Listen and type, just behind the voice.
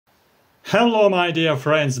Hello my dear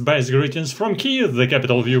friends, best greetings from Kyiv, the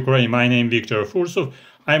capital of Ukraine. My name is Victor Fursov.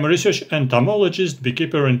 I'm a research entomologist,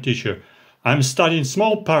 beekeeper and teacher. I'm studying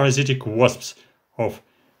small parasitic wasps of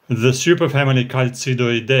the superfamily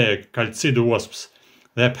Chalcidoidea, chalcid wasps.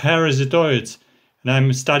 They're parasitoids, and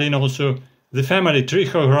I'm studying also the family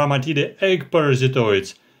Trichogrammatide egg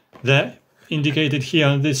parasitoids. They're indicated here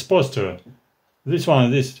on this poster. This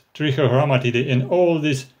one, this Trichogrammatide, and all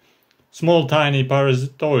these small tiny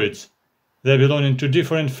parasitoids. They belong to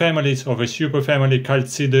different families of a superfamily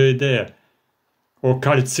Chalcidoidea or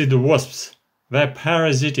chalcid wasps. They're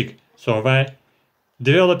parasitic, so they're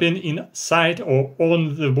developing inside or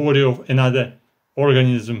on the body of another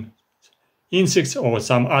organism, insects or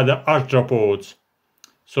some other arthropods.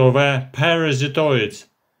 So they're parasitoids.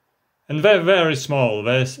 And they're very small.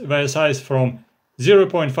 They're size from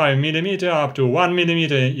 0.5 millimeter up to 1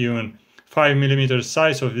 millimeter, even 5 millimeter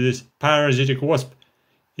size of this parasitic wasp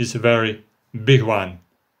is a very big one.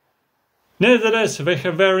 Nevertheless, they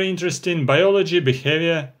have very interesting biology,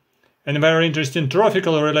 behavior, and very interesting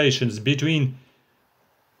trophical relations between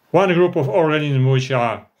one group of organisms which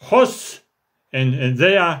are hosts and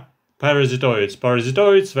they are parasitoids.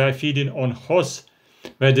 Parasitoids, they are feeding on hosts,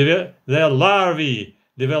 their larvae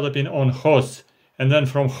developing on hosts, and then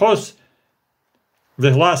from hosts,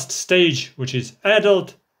 the last stage, which is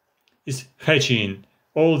adult, is hatching.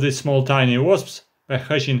 All these small tiny wasps are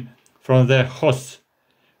hatching from their hosts,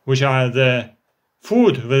 which are the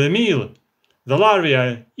food, the meal. The larvae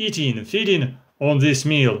are eating, feeding on this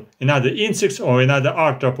meal in other insects or in other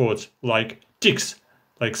arthropods, like ticks,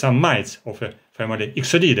 like some mites of a family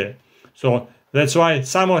Ixodidae. So that's why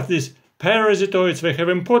some of these parasitoids, they have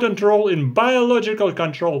important role in biological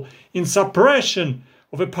control, in suppression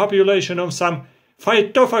of a population of some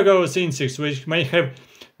phytophagous insects, which may have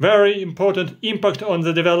very important impact on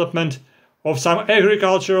the development of some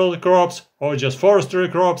agricultural crops, or just forestry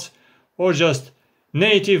crops, or just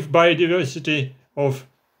native biodiversity of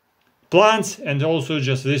plants, and also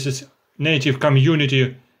just this is native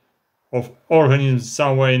community of organisms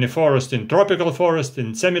somewhere in a forest, in tropical forest,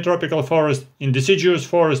 in semi-tropical forest, in deciduous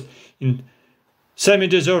forest, in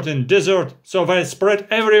semi-desert, in desert. So they spread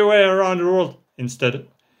everywhere around the world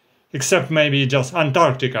except maybe just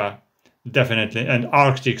Antarctica, definitely, and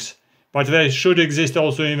Arctics. But they should exist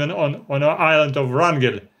also even on an island of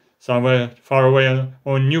Wrangel, somewhere far away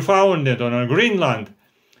on Newfoundland, on Greenland.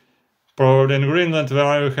 Probably in Greenland where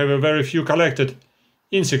I have a very few collected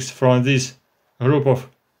insects from this group of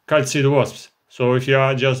chalcid wasps. So if you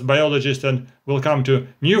are just biologist and will come to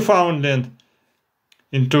Newfoundland,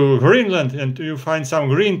 into Greenland, and you find some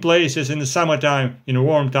green places in the summertime, in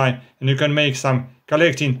warm time, and you can make some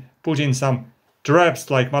collecting, put in some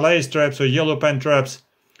traps like Malays traps or yellow pen traps,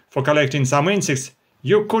 for collecting some insects,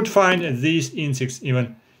 you could find these insects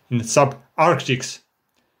even in subarctics.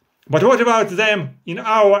 But what about them in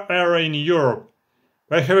our area in Europe?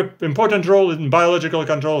 They have an important role in biological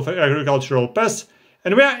control of agricultural pests,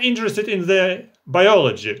 and we are interested in their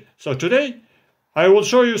biology. So today I will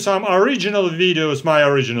show you some original videos, my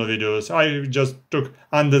original videos. I just took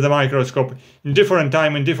under the microscope in different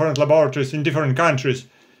time, in different laboratories, in different countries,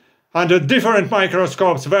 under different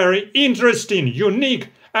microscopes, very interesting, unique,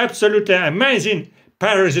 absolutely amazing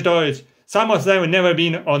parasitoids. Some of them have never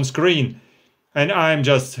been on screen, and I'm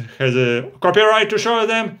just has a copyright to show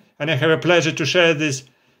them, and I have a pleasure to share this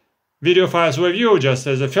video files with you, just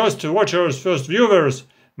as the first watchers, first viewers.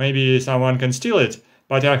 Maybe someone can steal it,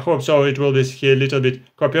 but I hope so. It will be here a little bit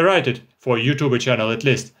copyrighted for YouTube channel at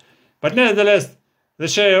least. But nevertheless, the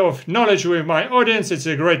share of knowledge with my audience, it's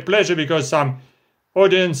a great pleasure, because some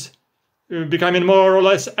audience becoming more or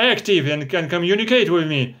less active and can communicate with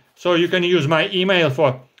me. So you can use my email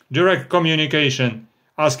for direct communication,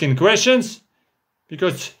 asking questions,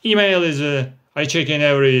 because email is I check in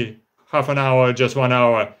every half an hour, just 1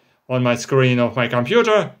 hour on my screen of my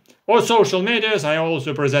computer, or social medias. I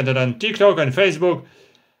also presented on TikTok and Facebook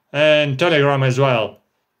and Telegram as well.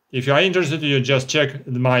 If you are interested, you just check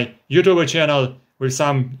my YouTube channel with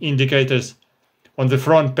some indicators on the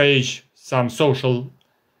front page, some social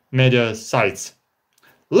media sites.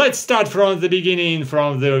 Let's start from the beginning,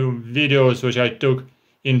 from the videos which I took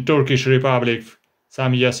in Turkish Republic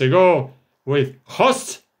some years ago with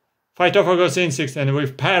hosts, phytophagous insects, and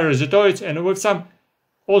with parasitoids, and with some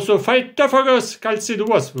also phytophagous chalcid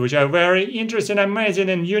wasps, which are very interesting, amazing,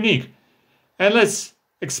 and unique. And let's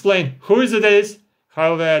explain who is this,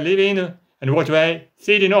 how they are living, and what they are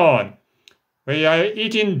feeding on. They are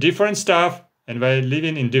eating different stuff, and they are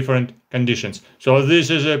living in different conditions. So this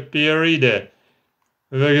is a Pieride.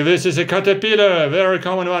 This is a caterpillar, a very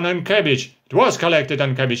common one on cabbage. It was collected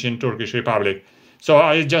on cabbage in Turkish Republic. So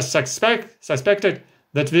I just suspected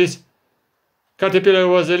that this caterpillar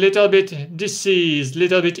was a little bit diseased,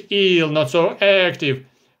 little bit ill, not so active.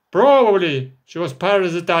 Probably she was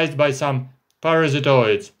parasitized by some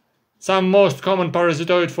parasitoids. Some most common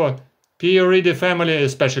parasitoid for Pieridae family,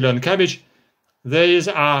 especially on cabbage, there is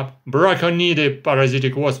a Braconidae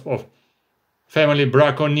parasitic wasp of family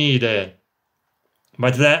Braconidae.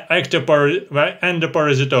 But they're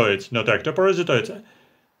endoparasitoids, not ectoparasitoids.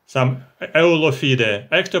 Some Eulophidae,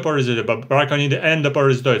 ectoparasitoids, but Braconidae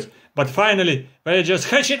endoparasitoids. But finally, they're just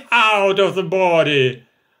hatching out of the body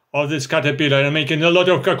of this caterpillar and making a lot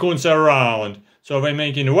of cocoons around. So they're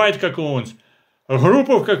making white cocoons, a group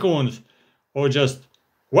of cocoons, or just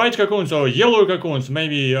white cocoons or yellow cocoons,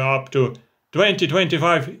 maybe up to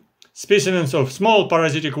 20-25 specimens of small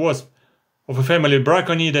parasitic wasp of a family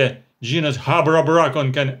Braconidae, genus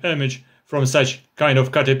Habrabracon, can emerge from such kind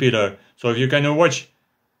of caterpillar. So if you can watch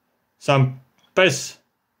some pests,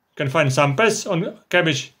 can find some pests on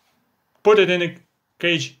cabbage, put it in a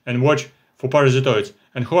cage and watch for parasitoids.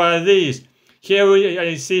 And who are these? Here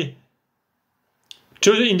I see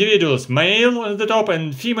two individuals, male on the top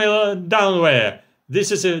and female down there.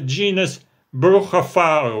 This is a genus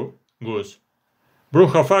Bruchophagus.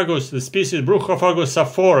 Bruchophagus, the species Bruchophagus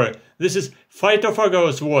saphore. This is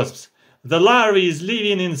phytophagous wasps. The larvae is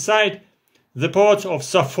living inside the pods of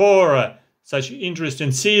saphora, such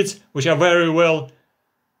interesting seeds which are very well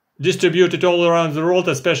distributed all around the world,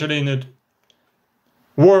 especially in a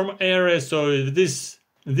warm areas. So these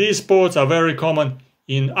pods are very common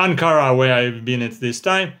in Ankara, where I've been at this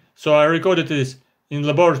time. So I recorded this in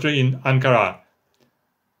laboratory in Ankara.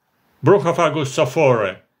 Bruchophagus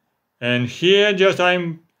saphore. And here just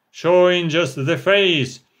I'm showing just the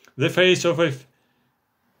face of a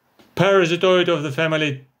parasitoid of the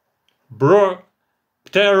family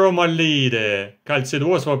Pteromalidae, chalcid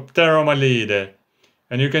wasp of Pteromalidae.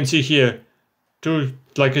 And you can see here two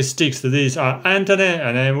like sticks. These are antennae,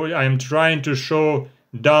 and I'm trying to show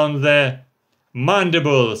down there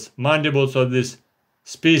mandibles of this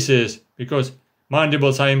species, because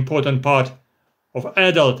mandibles are important part of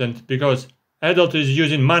adult, and because adult is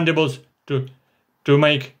using mandibles to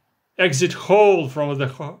make exit hole from the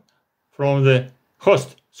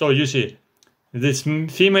host. So you see this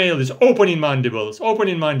female is opening mandibles.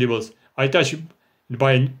 I touch it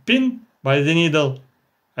by a pin, by the needle,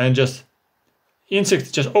 and just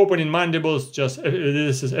insects just opening mandibles. Just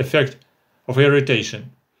this is effect of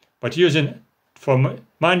irritation, but using for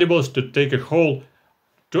mandibles to take a hole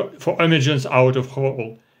for emergence out of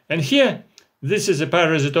hole. And here this is a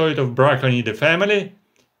parasitoid of Braconidae family.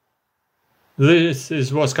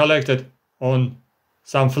 This was collected on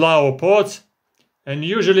some flower pots, and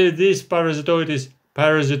usually this parasitoid is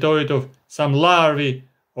parasitoid of some larvae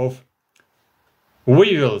of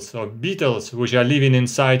weevils or beetles which are living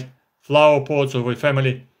inside flower pots of a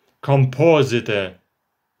family Compositae.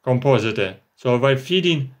 So by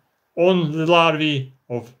feeding on the larvae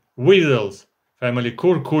of weevils, family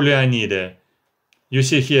Curculionidae. You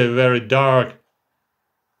see here very dark,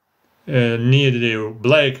 nearly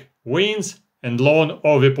black wings and long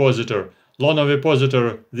ovipositor. Long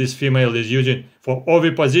ovipositor this female is using for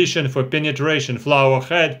oviposition, for penetration, flower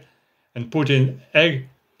head, and putting egg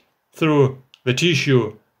through the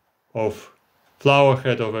tissue of flower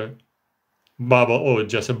head of a bubble, or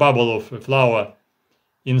just a bubble of a flower,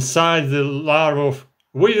 inside the larva of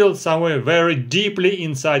weevil, somewhere very deeply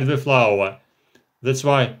inside the flower. That's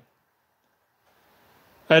why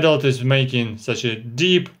adult is making such a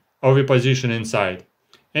deep oviposition inside.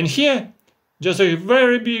 And here, just a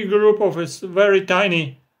very big group of very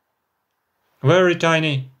tiny weevils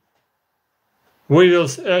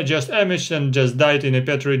just emerged and just died in a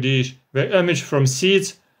petri dish. They emerged from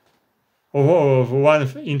seeds of one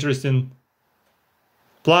interesting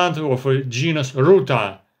plant of a genus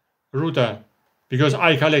Ruta, because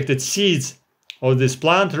I collected seeds of this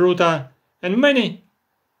plant Ruta, and many,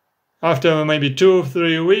 after maybe 2 or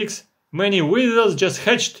 3 weeks, many weevils just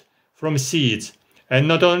hatched from seeds. And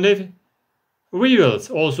not only weevils,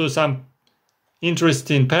 also some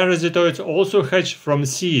interesting parasitoids also hatched from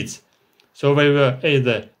seeds. So they were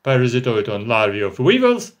either parasitoid on larvae of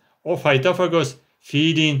weevils or phytophagos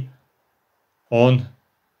feeding on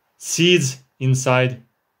seeds inside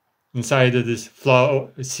this flower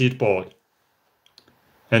seed pod.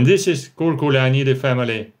 And this is Curculionidae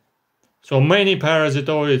family. So many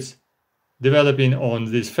parasitoids developing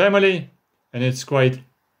on this family, and it's quite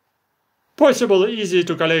possible, easy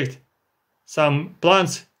to collect some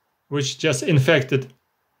plants which just infested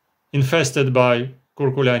by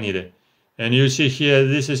Curculionidae. And you see here,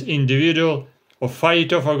 this is individual of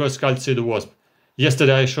phytophagous chalcid wasp.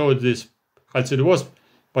 Yesterday I showed this chalcid wasp,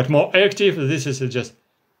 but more active. This is just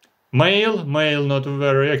male, not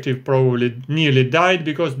very active, probably nearly died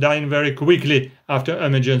because dying very quickly after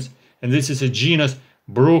emergence. And this is a genus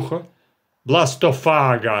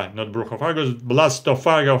Blastophaga, not Bruchophagus,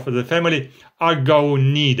 Blastophaga of the family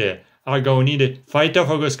Argaonidae. Argaonidae,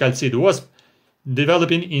 phytophagous chalcid wasp,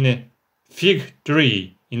 developing in a fig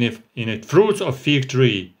tree, in a fruits of fig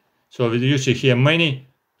tree. So you see here many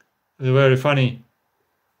very funny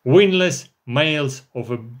wingless males of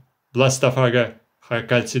a Blastophaga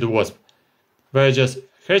chalcid wasp. They're just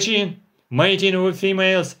hatching, mating with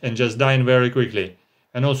females, and just dying very quickly.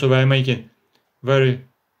 And also they're making very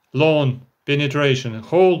long penetration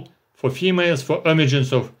hole for females, for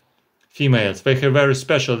emergence of females. They have very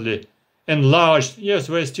specially enlarged, yes,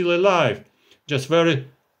 they're still alive, just very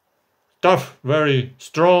tough, very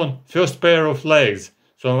strong first pair of legs.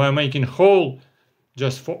 So they're making hole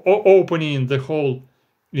just for opening the hole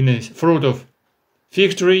in a fruit of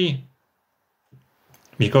fig tree,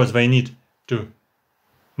 because they need to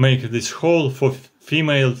make this hole for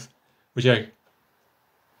females which are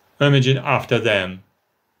emerging after them.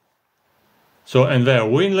 So, and they're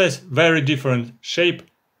wingless, very different shape,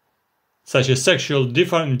 such a sexual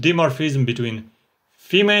dimorphism between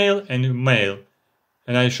female and male.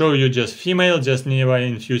 And I show you just female just nearby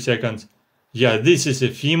in a few seconds. Yeah, this is a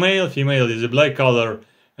female. Female is a black color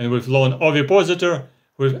and with long ovipositor,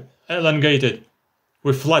 with elongated,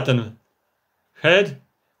 with flattened head,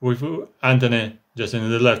 with antennae just in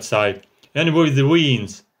the left side, and with the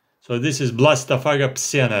wings. So this is Blastophaga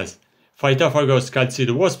psenas, phytophagous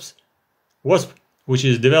chalcid wasp, which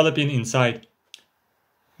is developing inside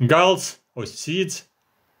galls or seeds,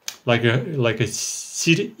 like a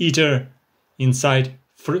seed eater inside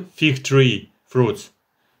fig tree fruits.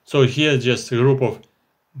 So here just a group of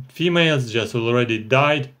females just already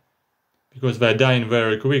died because they're dying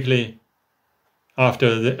very quickly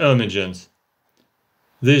after the emergence.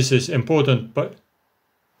 This is important, but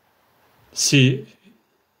seed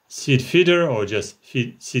feeder or just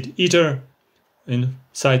seed eater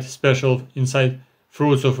inside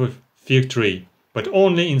fruits of a fig tree, but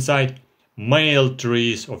only inside male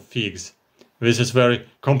trees of figs. This is very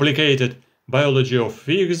complicated biology of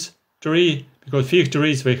figs tree, because fig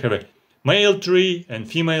trees, they have a male tree and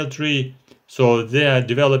female tree, so they are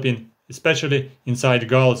developing especially inside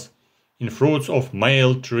galls in fruits of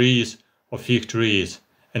male trees or fig trees.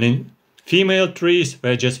 And in female trees,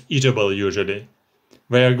 they're just eatable usually.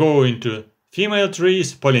 They are going to female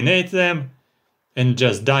trees, pollinate them, and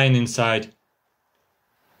just dying inside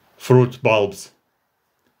fruit bulbs.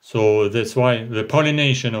 So that's why the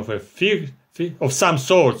pollination of a fig of some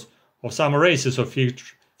sorts, of some races of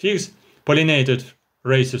figs, pollinated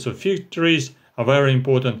races of fig trees are very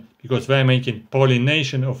important because they're making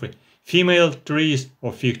pollination of a female trees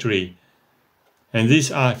or fig tree. And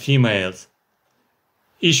these are females.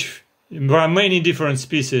 There are many different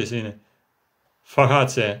species in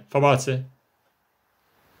Fabaceae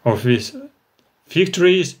of these fig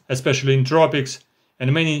trees, especially in tropics,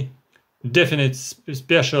 and many definite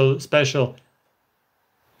special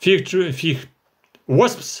fig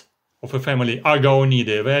wasps of a family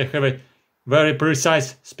Argaonidae. They have a very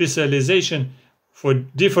precise specialization for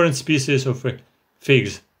different species of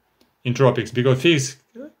figs in tropics, because figs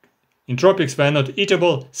in tropics they are not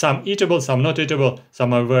eatable, some not eatable,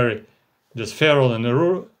 some are very just feral and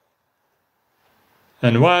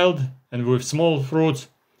wild, and with small fruits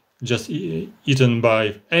just eaten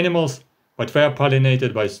by animals, but they are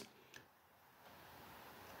pollinated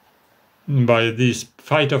by these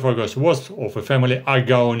phytophagous wasps of a family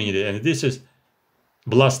Argaonidae, and this is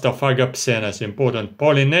Blastophaga psenas, important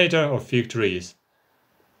pollinator of fig trees,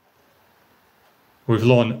 with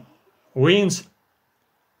long wings,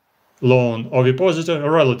 long ovipositor,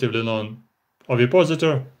 relatively long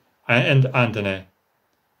ovipositor, and antennae.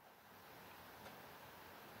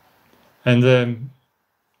 And then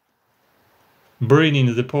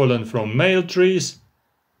bringing the pollen from male trees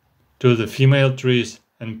to the female trees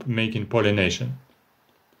and making pollination.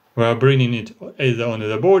 We are bringing it either on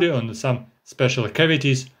the body, on some special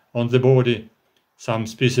cavities on the body. Some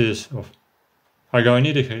species of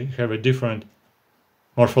Argaonidae have a different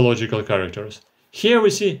morphological characters. Here we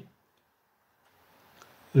see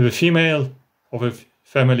the female of a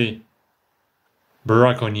family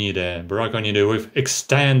Braconidae with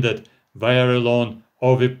extended, very long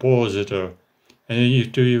ovipositor. And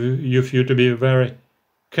if you to be very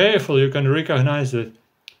careful, you can recognize that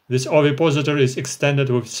this ovipositor is extended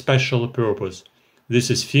with special purpose. This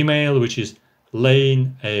is female, which is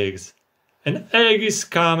laying eggs. An egg is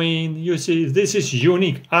coming, you see, this is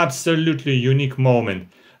unique, absolutely unique moment.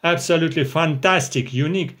 Absolutely fantastic,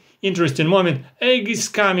 unique, interesting moment. Egg is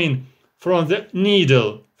coming from the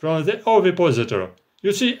needle, from the ovipositor.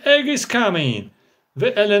 You see, egg is coming.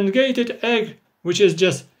 The elongated egg, which is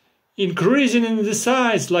just increasing in the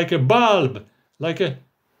size like a bulb, like a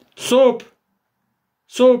soap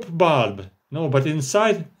bulb. No, but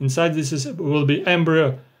inside this will be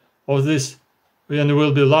embryo of this, and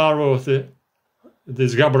will be larva of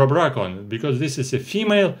this gabbrobrachon, because this is a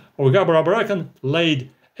female of gabbrobrachon laid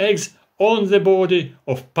eggs on the body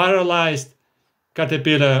of paralyzed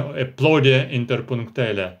caterpillar Eplodia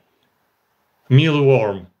interpunctata,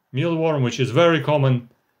 mealworm, which is very common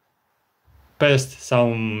pest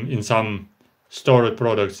in some stored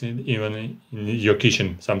products, even in your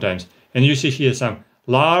kitchen sometimes. And you see here some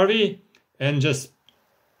larvae, and just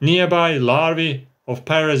nearby larvae of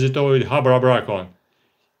parasitoid gabbrobrachon,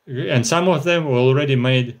 and some of them already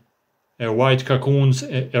made white cocoons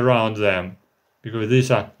around them, because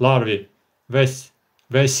these are larvae.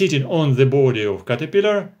 They're sitting on the body of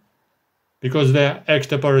caterpillar, because they're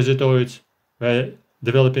ectoparasitoids. They're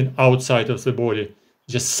developing outside of the body,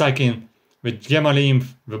 just sucking with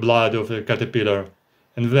hemolymph the blood of the caterpillar,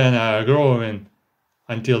 and then are growing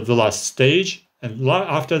until the last stage. And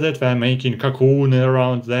after that, they're making cocoon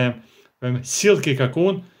around them, silky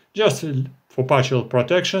cocoon, just for partial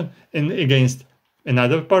protection and against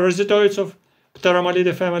another parasitoids of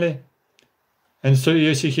Pteromellidae family. And so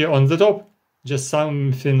you see here on the top, just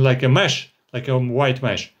something like a mesh, like a white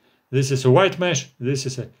mesh. This is a white mesh, this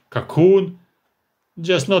is a cocoon,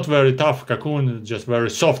 just not very tough cocoon, just very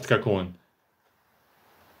soft cocoon.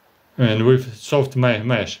 And with soft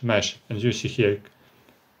mesh. And you see here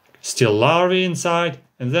still larvae inside,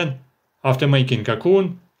 and then after making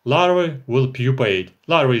cocoon, larvae will pupate.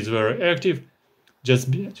 Larvae is very active,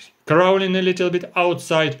 just crawling a little bit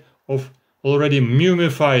outside of already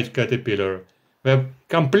mummified caterpillar. They've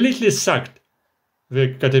completely sucked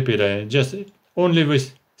the caterpillar, just only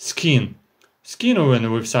with skin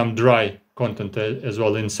even with some dry content as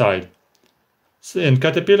well inside. And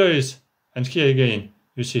caterpillar is, and here again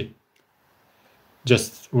you see,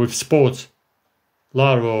 just with spots,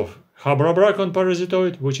 larva of gabbrobrachon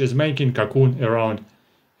parasitoid, which is making cocoon around.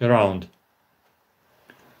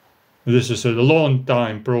 This is a long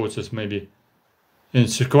time process, maybe.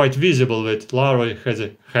 It's quite visible that larva has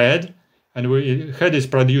a head, and head is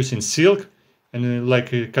producing silk, and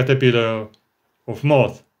like a caterpillar of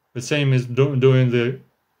moth. The same is doing the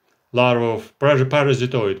larva of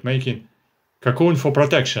parasitoid, making cocoon for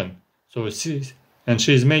protection. So she's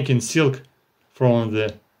making silk from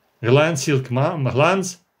the silk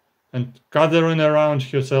glands, and gathering around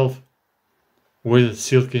herself with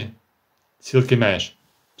silky mesh,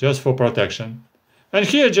 just for protection. And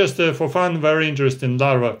here, just for fun, very interesting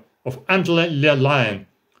larva of antler lion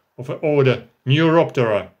of the order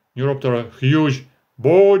Neuroptera. Huge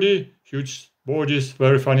bodies,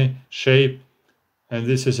 very funny shape. And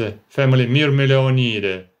this is a family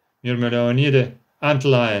Myrmeleonidae,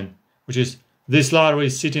 antlion, which is, this larva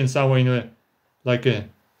is sitting somewhere in like a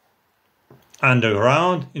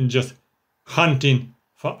underground, in just hunting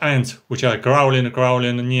for ants which are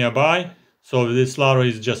crawling nearby. So this larva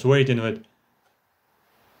is just waiting with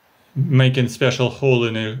making special hole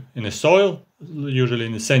in a soil, usually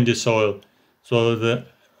in a sandy soil, so the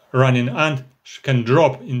running ant can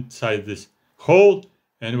drop inside this hole,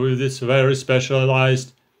 and with this very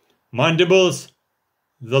specialized mandibles,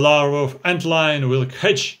 the larva of antlion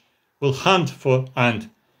will hunt for ant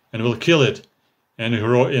and will kill it, and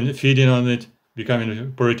grow, and feeding on it,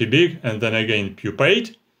 becoming pretty big, and then again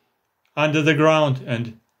pupate under the ground,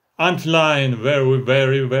 and antlion,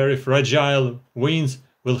 very fragile wings,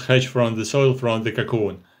 will hatch from the soil, from the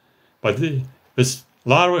cocoon. But this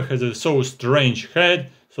larva has a so strange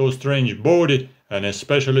head, so strange body, and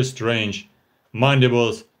especially strange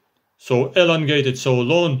mandibles, so elongated, so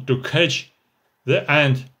long, to catch the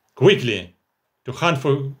ant quickly, to hunt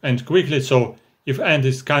for ant quickly. So if ant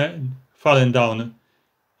is falling down,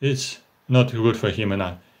 it's not good for him and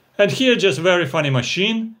I. And here, just very funny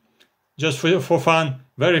machine, just for fun,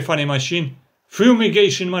 very funny machine,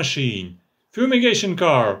 fumigation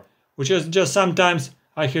car, which is just sometimes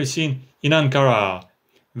I have seen in Ankara.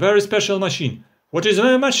 Very special machine. What is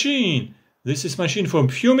a machine? This is machine for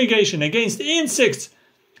fumigation against insects.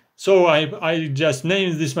 So I just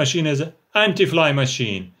named this machine as an anti-fly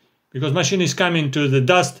machine, because machine is coming to the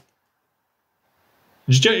dust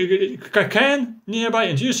can nearby,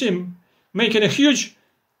 and you see him making a huge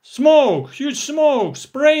smoke,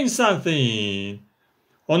 spraying something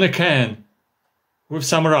on a can with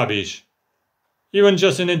some rubbish. Even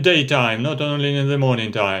just in the daytime, not only in the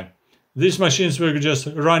morning time. These machines were just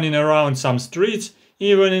running around some streets,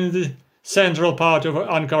 even in the central part of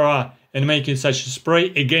Ankara and making such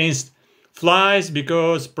spray against flies,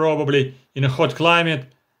 because probably in a hot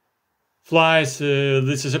climate flies,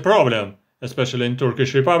 this is a problem, especially in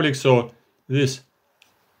Turkish Republic. So this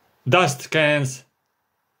dust cans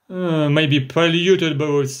may be polluted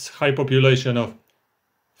with high population of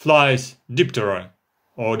flies, Diptera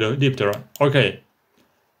or the Diptera. Okay.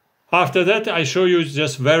 After that, I show you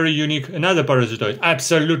just very unique another parasitoid,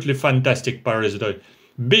 absolutely fantastic parasitoid.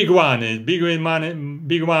 Big one,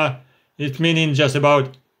 big one, it meaning just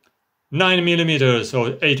about 9 millimeters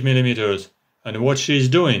or 8 millimeters. And what she is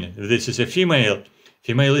doing, this is a female.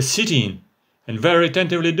 Female is sitting and very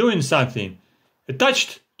attentively doing something,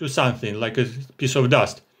 attached to something like a piece of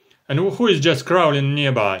dust. And who is just crawling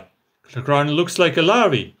nearby? The crawling looks like a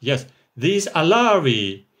larvae. Yes, these are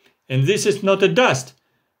larvae. And this is not a dust.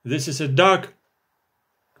 This is a dark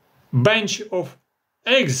bunch of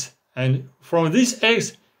eggs. And from these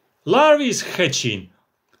eggs, larvae is hatching.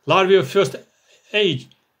 Larvae of first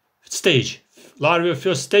stage. Larvae of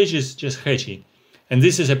first stage is just hatching. And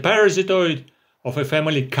this is a parasitoid of a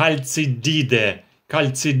family Chalcidoidea.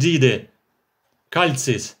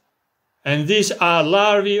 Chalcids. And these are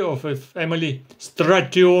larvae of a family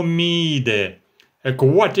Stratiomidae,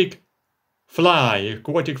 aquatic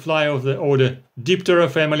fly of the order Diptera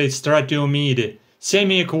family Stratiomidae,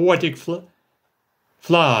 semi-aquatic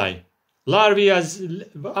fly.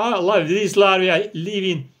 These larvae are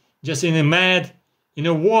living just in a mud, in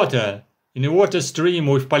a water stream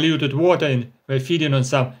with polluted water, and we're feeding on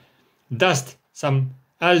some dust, some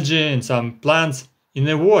algae and some plants in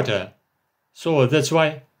the water. So that's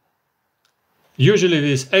why usually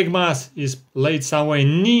this egg mass is laid somewhere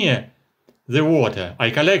near the water. I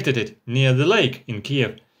collected it near the lake in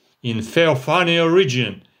Kiev, in Fairfania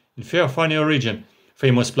region,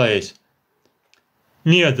 famous place.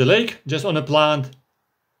 Near the lake, just on a plant,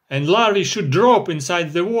 and larvae should drop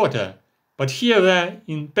inside the water. But here they're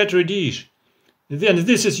in petri dish. Then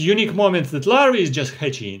this is unique moment that larvae is just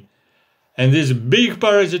hatching. And this big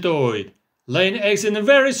parasitoid laying eggs in a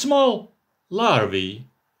very small larvae.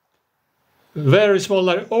 Very small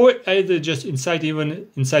larvae, or either just inside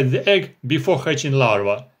the egg before hatching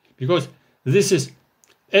larva. Because this is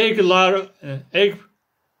egg larval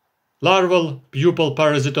pupal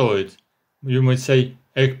parasitoid. You might say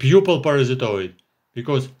egg pupal parasitoid.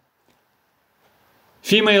 Because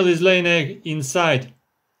female is laying egg inside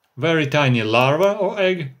very tiny larva or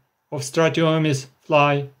egg of Stratiomis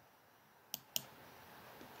fly.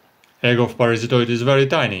 Egg of parasitoid is very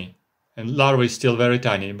tiny, and larva is still very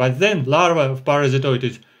tiny. But then larva of parasitoid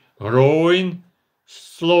is growing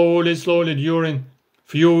slowly during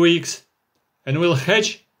few weeks, and will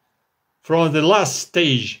hatch from the last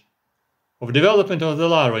stage of development of the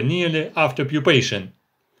larva, nearly after pupation.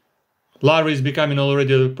 Larva is becoming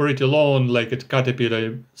already pretty long, like a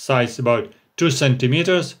caterpillar size, about 2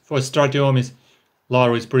 centimeters for Stratiomis.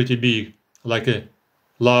 Larva is pretty big, like a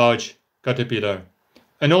large caterpillar.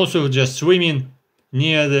 And also just swimming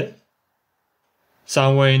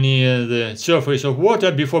somewhere near the surface of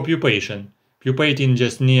water before pupation. Pupating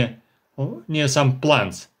just near some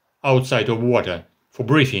plants outside of water for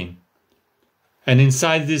breathing. And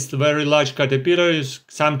inside this very large caterpillar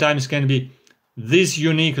sometimes can be this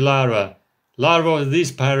unique larva of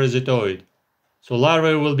this parasitoid. So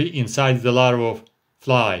larva will be inside the larva of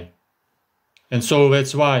fly. And so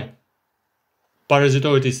that's why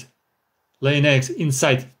parasitoid is laying eggs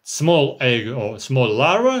inside small egg or small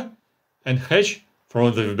larva and hatch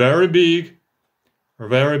from the very big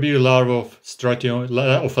larva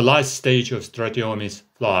of a last stage of Stratiomis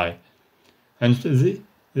fly. And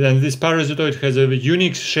then this parasitoid has a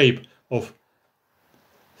unique shape of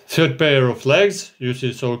third pair of legs, you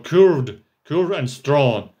see, so curved and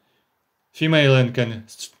strong. Female and can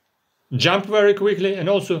jump very quickly, and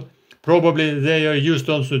also probably they are used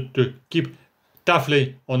also to keep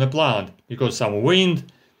toughly on a plant, because some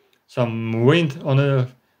wind on a.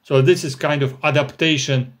 So this is kind of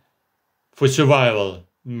adaptation for survival.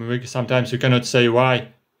 Sometimes you cannot say why.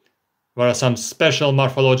 There are some special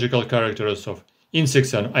morphological characters of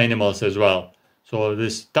insects and animals as well. So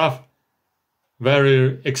this tough,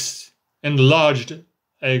 very enlarged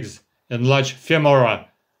eggs, enlarged femora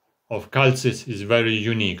of chalcids is very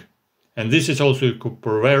unique. And this is also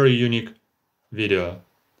a very unique video.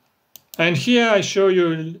 And here I show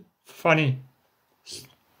you funny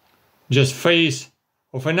just face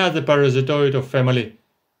of another parasitoid of family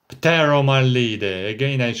Pteromalidae.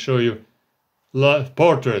 Again I show you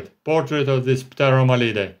portrait of this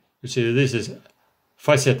Pteromalidae. You see, this is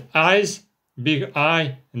facet eyes, big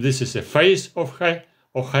eye, and this is a face of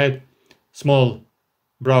head, small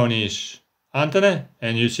brownish antenna,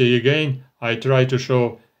 and you see again I try to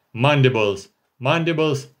show mandibles.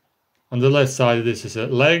 Mandibles on the left side, this is a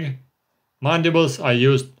leg. Mandibles are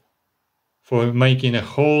used for making a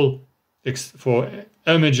hole for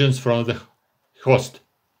emergence from the host.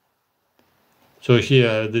 So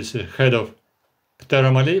here this is head of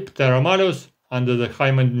Pteromalus under the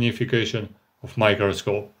high magnification of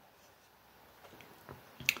microscope.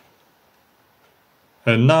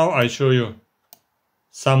 And now I show you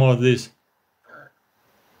some of this.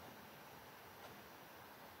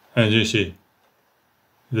 And you see,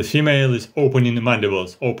 the female is opening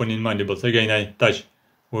mandibles, Again, I touch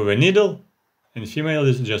with a needle, and female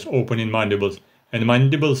is just opening mandibles. And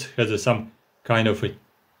mandibles has some kind of a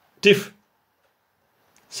teeth,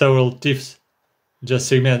 several teeth, just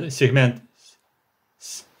segment,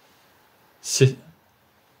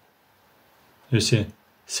 you see,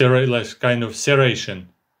 like kind of serration.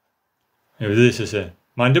 This is a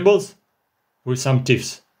mandibles with some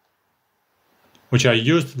teeth, which are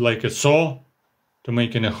used like a saw to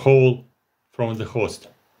make a hole from the host.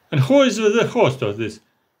 And who is the host of this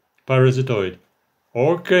parasitoid?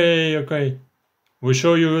 Okay, we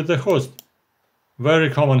show you the host. Very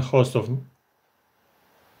common host of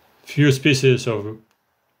few species of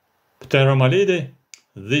Pteromalidae.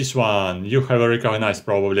 This one, you have recognized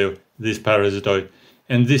probably this parasitoid.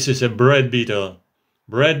 And this is a bread beetle.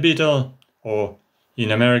 Bread beetle, or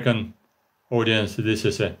in American audience, this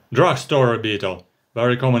is a drugstore beetle.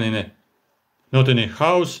 Very common in a, not in a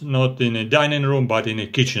house, not in a dining room, but in a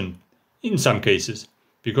kitchen, in some cases,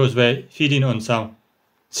 because they're feeding on some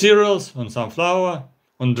cereals, on some flour,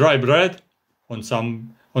 on dry bread, on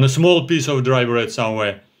a small piece of dry bread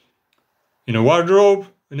somewhere, in a wardrobe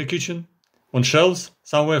in the kitchen, on shelves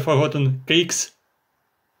somewhere, forgotten cakes,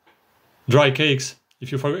 dry cakes,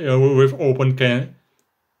 if you forget, with open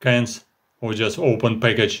cans or just open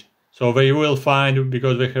package. So they will find,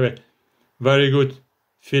 because they have a very good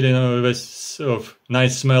feeling of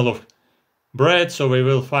nice smell of bread, so they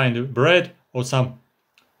will find bread or some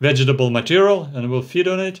vegetable material and will feed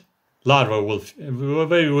on it.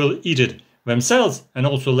 They will eat it themselves and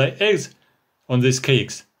also lay eggs on these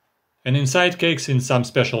cakes. And inside cakes, in some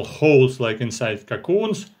special holes, like inside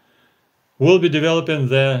cocoons, will be developing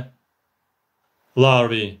their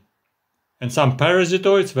larvae. And some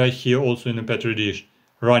parasitoids were here also in a petri dish,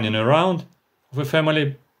 running around of a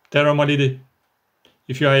family Pteromalidae.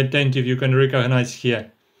 If you are attentive, you can recognize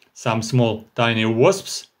here some small tiny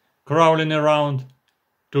wasps crawling around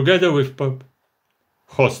together with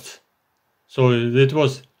hosts. So it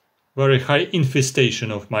was very high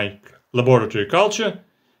infestation of my laboratory culture.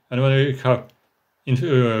 And when we have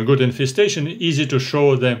good infestation, easy to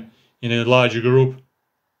show them in a large group.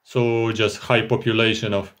 So just high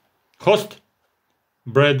population of host,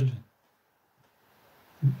 bread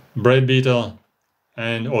beetle,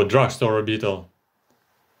 or drugstore beetle,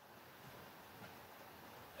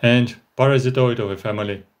 and parasitoid of a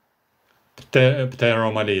family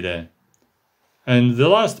Pteromalidae. And the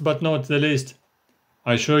last but not the least,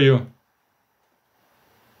 I show you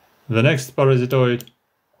the next parasitoid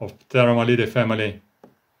of Pteromalidae family,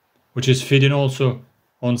 which is feeding also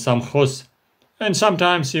on some hosts, and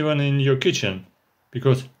sometimes even in your kitchen,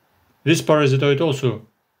 because this parasitoid also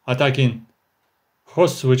attacking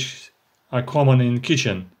hosts which are common in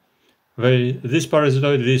kitchen. This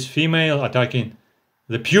parasitoid, this female, attacking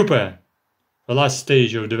the pupa, the last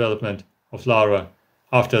stage of development of larva,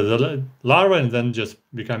 after the larva, and then just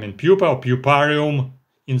becoming pupa or puparium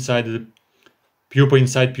inside the pupa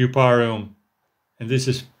inside puparium. And this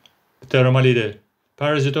is Pteromalidae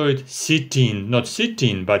parasitoid sitting, not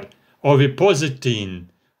sitting, but ovipositing,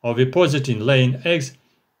 laying eggs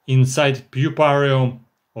inside puparium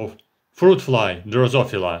of fruit fly,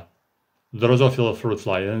 Drosophila fruit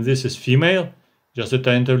fly. And this is female, just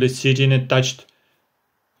attentively sitting attached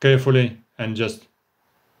carefully, and just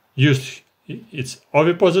used its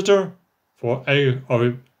ovipositor for egg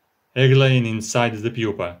laying inside the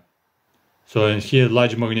pupa. So in here,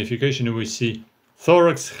 large magnification, we see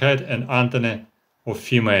thorax, head and antennae of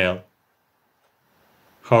female.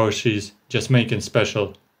 How she's just making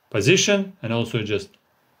special position and also just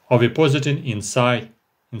ovipositing inside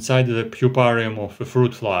the puparium of a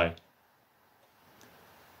fruit fly.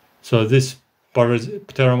 So this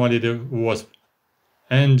Pteromalidae wasp,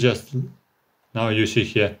 and just now you see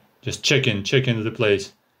here, just checking the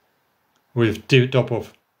place with top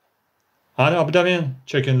of abdomen,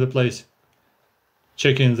 checking the place,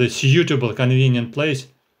 checking the suitable, convenient place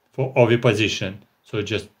for oviposition. So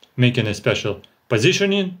just making a special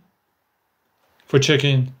positioning for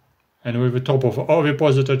checking, and with the top of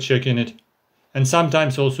ovipositor checking it, and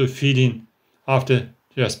sometimes also feeding after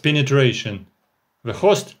just penetration. The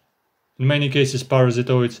host, in many cases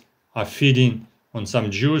parasitoids, are feeding on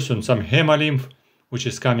some juice, on some hemolymph, which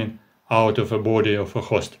is coming out of the body of a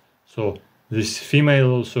host. So this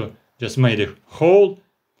female also just made a hole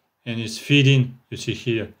and is feeding, you see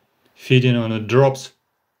here, feeding on the drops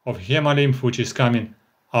of hemolymph, which is coming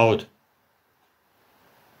out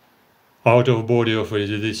of body of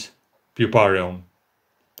this puparium.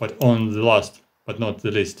 But on the last, but not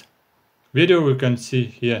the least video, we can see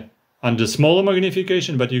here under smaller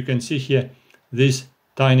magnification, but you can see here these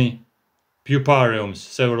tiny pupariums,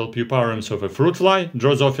 several pupariums of a fruit fly,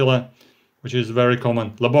 Drosophila, which is very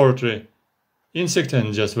common laboratory insect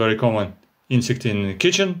and just very common insect in the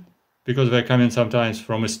kitchen, because they're coming sometimes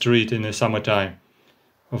from a street in the summertime,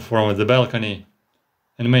 or from the balcony,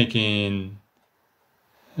 and making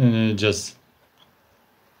just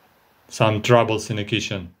some troubles in the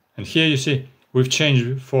kitchen. And here you see we've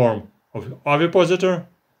changed form of ovipositor.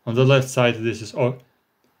 On the left side, this is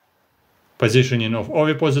positioning of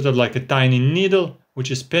ovipositor like a tiny needle, which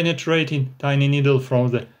is penetrating, tiny needle from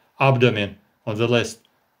the abdomen on the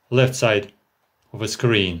left side of a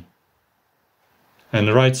screen. And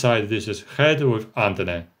the right side, this is head with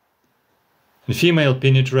antennae. The female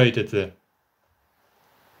penetrated the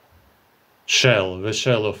shell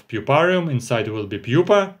of puparium. Inside will be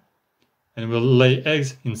pupa, and will lay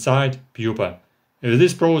eggs inside pupa.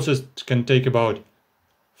 This process can take about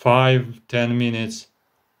 5-10 minutes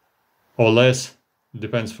or less,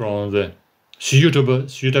 depends from the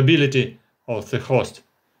suitability of the host,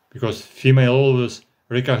 because female always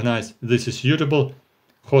recognize this is suitable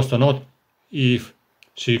host or not if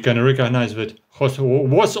she can recognize that host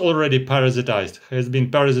was already parasitized, has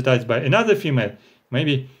been parasitized by another female.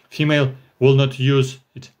 Maybe female will not use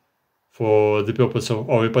it for the purpose of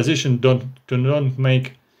oviposition, don't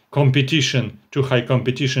make competition, too high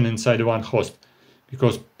competition inside one host,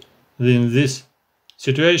 because in this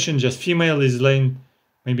situation just female is laying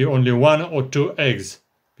maybe only 1 or 2 eggs,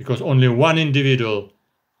 because only one individual,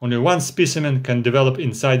 only one specimen can develop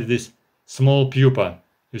inside this small pupa.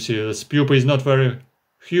 You see, this pupa is not very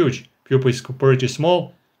huge, pupa is pretty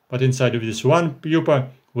small, but inside of this one pupa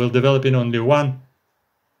will develop in only one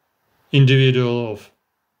individual of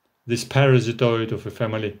this parasitoid of a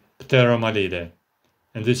family Pteromallidae.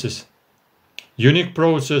 And this is unique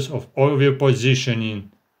process of ovipositioning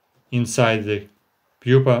inside the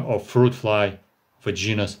pupa of fruit fly of a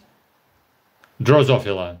genus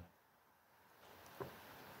Drosophila.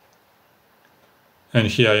 And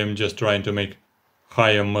here I am just trying to make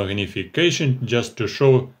higher magnification just to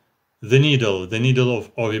show the needle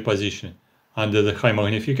of oviposition. Under the high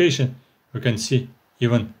magnification we can see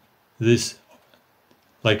even this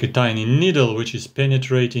like a tiny needle which is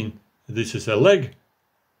penetrating. This is a leg,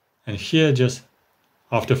 and here just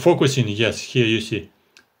after focusing, yes, here you see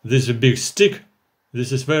this is a big stick.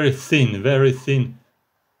 This is very thin,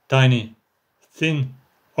 tiny, thin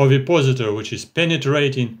ovipositor which is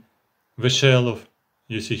penetrating the shell of,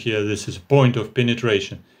 you see here, this is point of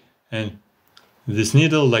penetration. And this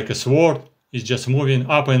needle, like a sword, is just moving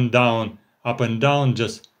up and down,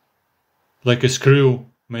 just like a screw,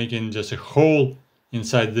 making just a hole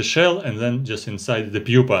inside the shell and then just inside the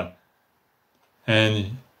pupa.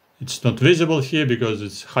 And it's not visible here because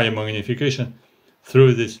it's high magnification.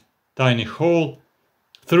 Through this tiny hole,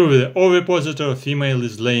 through the ovipositor, female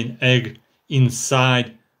is laying egg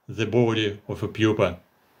inside the body of a pupa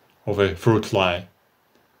of a fruit fly.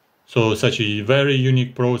 So such a very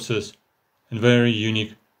unique process and very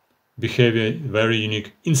unique behavior, very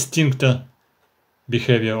unique instinctive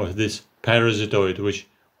behavior of this parasitoid, which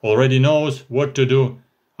already knows what to do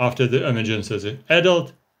after the emergence as an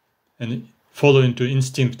adult and following to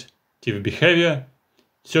instinctive behavior,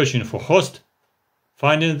 searching for host,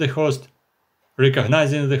 finding the host,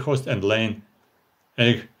 recognizing the host and laying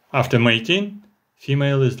egg. After mating,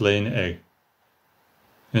 female is laying egg.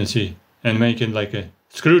 And see, and making like a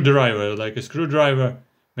screwdriver,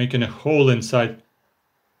 making a hole inside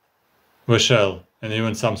the shell, and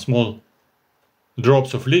even some small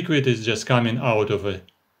drops of liquid is just coming out of it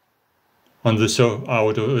out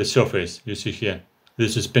of the surface. You see here,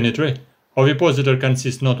 this is penetrate. Ovipositor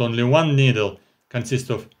consists not only one needle, consists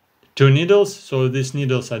of 2 needles, so these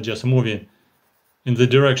needles are just moving in the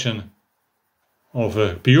direction of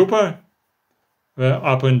a pupa,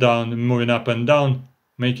 up and down, moving up and down,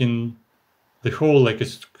 making the hole like a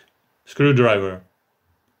screwdriver.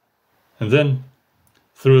 And then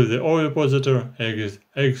through the ovipositor,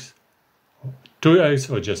 eggs, 2 eggs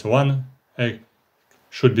or just 1 egg,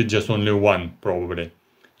 should be just only 1 probably.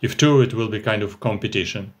 If 2, it will be kind of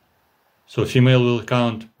competition. So female will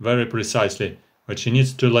count very precisely but she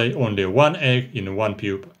needs to lay only one egg in one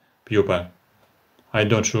pupa. I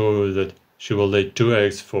don't sure that she will lay 2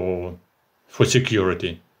 eggs for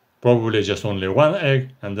security. Probably just only 1 egg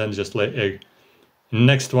and then just lay egg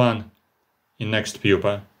next one in next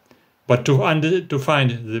pupa. But to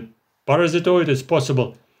find the parasitoid, it's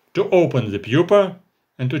possible to open the pupa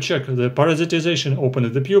and to check the parasitization,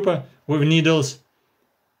 open the pupa with needles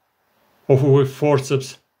or with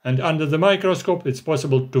forceps. And under the microscope, it's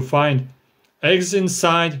possible to find eggs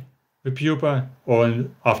inside the pupa, or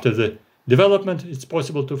after the development, it's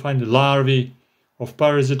possible to find larvae of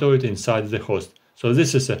parasitoid inside the host. So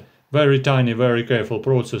this is a very tiny, very careful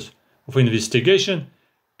process of investigation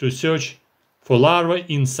to search for larvae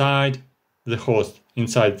inside the host,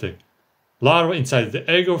 inside the larva, inside the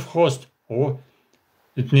egg of host, or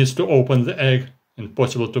it needs to open the egg and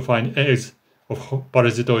possible to find eggs of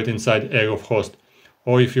parasitoid inside egg of host.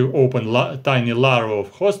 Or if you open tiny larva of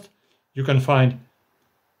host, you can find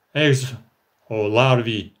eggs or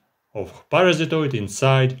larvae of parasitoid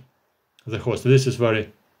inside the host. This is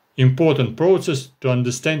very important process to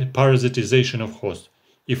understand parasitization of host,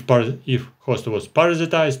 if host was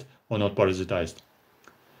parasitized or not parasitized.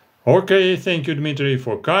 Okay, thank you, Dmitry,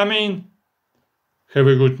 for coming. Have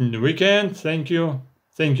a good weekend. Thank you.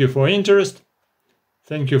 Thank you for interest.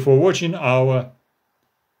 Thank you for watching our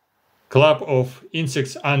club of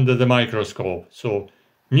insects under the microscope. So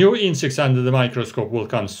new insects under the microscope will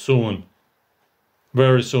come soon,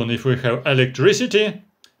 very soon, if we have electricity.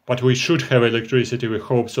 But we should have electricity, we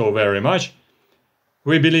hope so very much.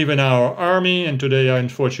 We believe in our army, and today,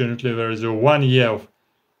 unfortunately, there is 1 year of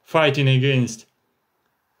fighting against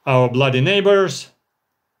our bloody neighbors.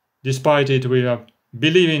 Despite it, we are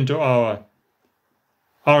believing to our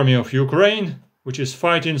army of Ukraine, which is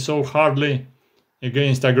fighting so hardly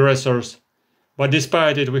against aggressors. But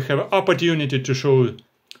despite it, we have opportunity to show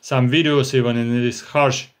some videos even in these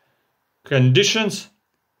harsh conditions.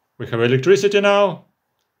 We have electricity now,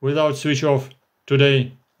 without switch off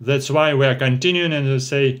today. That's why we are continuing and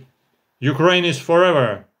say Ukraine is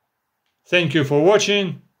forever. Thank you for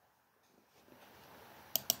watching.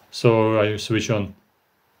 So I switch on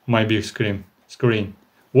my big screen.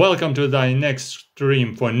 Welcome to the next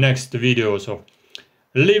stream for next videos of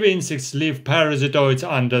live insects, live parasitoids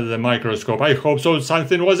under the microscope. I hope so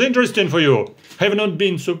something was interesting for you. Have not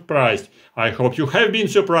been surprised. I hope you have been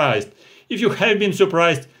surprised. If you have been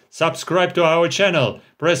surprised, subscribe to our channel,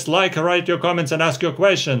 press like, write your comments and ask your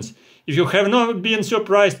questions. If you have not been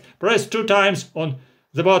surprised, press 2 times on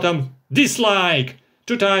the bottom dislike,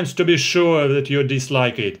 2 times to be sure that you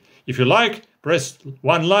dislike it. If you like, press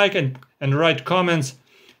 1 like and write comments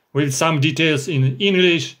with some details in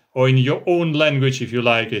English or in your own language if you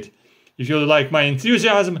like it. If you like my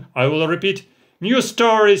enthusiasm, I will repeat new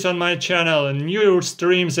stories on my channel and new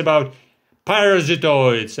streams about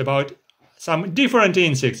parasitoids, about some different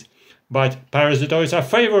insects, but parasitoids are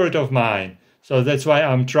favorite of mine, so that's why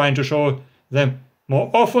I'm trying to show them more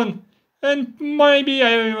often, and maybe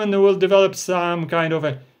I even will develop some kind of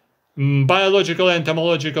a biological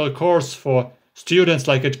entomological course for students,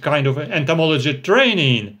 like a kind of entomology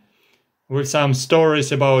training with some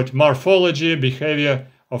stories about morphology, behavior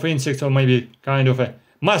of insects, or maybe kind of a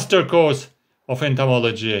master course of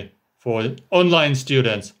entomology for online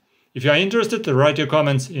students. If you are interested, write your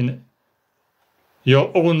comments in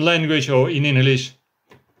your own language or in English.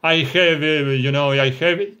 I have,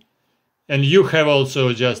 and you have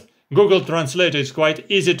also just Google Translator. It's quite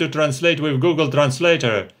easy to translate with Google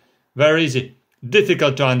Translator. Very easy.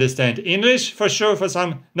 Difficult to understand English, for sure, for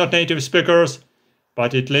some not native speakers,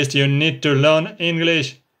 but at least you need to learn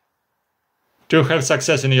English to have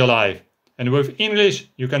success in your life. And with English,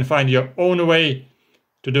 you can find your own way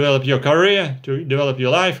to develop your career, to develop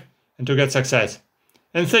your life, and to get success.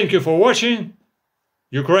 And thank you for watching.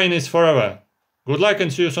 Ukraine is forever. Good luck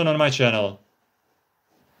and see you soon on my channel.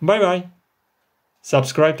 Bye bye.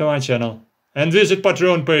 Subscribe to my channel and visit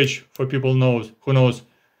Patreon page for people who knows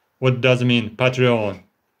what does mean Patreon.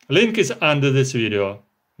 Link is under this video.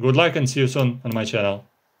 Good luck and see you soon on my channel.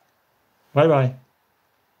 Bye bye.